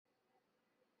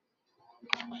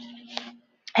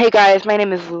Hey guys, my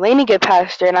name is Lainey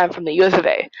Goodpaster and I'm from the US of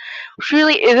A. Which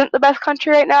really isn't the best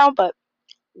country right now, but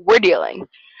we're dealing.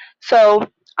 So,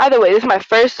 either way, this is my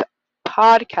first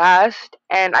podcast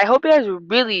and I hope you guys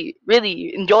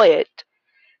really enjoy it.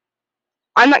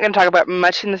 I'm not going to talk about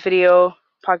much in this video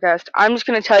podcast. I'm just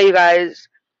going to tell you guys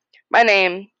my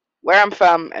name, where I'm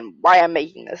from, and why I'm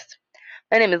making this.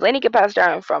 My name is Lainey Goodpaster.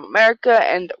 I'm from America,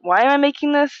 and why am I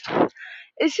making this?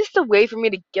 It's just a way for me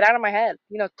to get out of my head.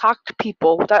 Talk to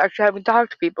people without actually having to talk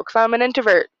to people, because I'm an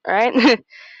introvert, right?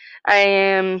 I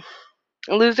am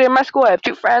a loser in my school. I have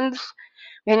two friends.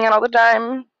 We hang out all the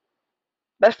time.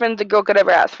 Best friends a girl could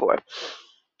ever ask for.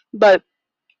 But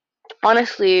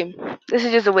honestly, this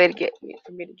is just a way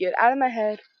for me to get out of my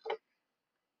head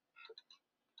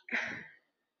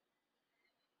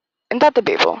and talk to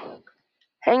people.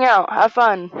 Hang out, have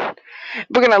fun.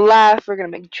 We're gonna laugh. We're gonna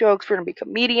make jokes. We're gonna be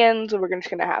comedians. We're just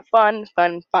gonna have fun,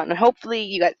 and hopefully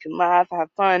you guys can laugh, have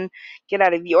fun, get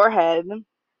out of your head,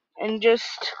 and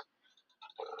just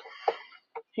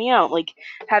hang out. Like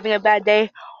having a bad day,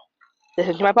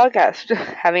 listen to my podcast.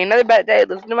 Having another bad day,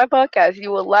 listen to my podcast. You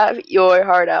will laugh your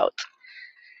heart out.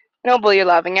 And hopefully you're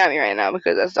laughing at me right now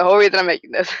because that's the whole reason I'm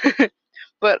making this.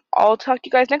 But I'll talk to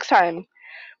you guys next time,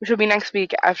 which will be next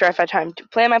week after I've had time to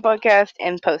plan my podcast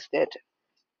and post it.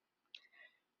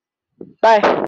 Bye.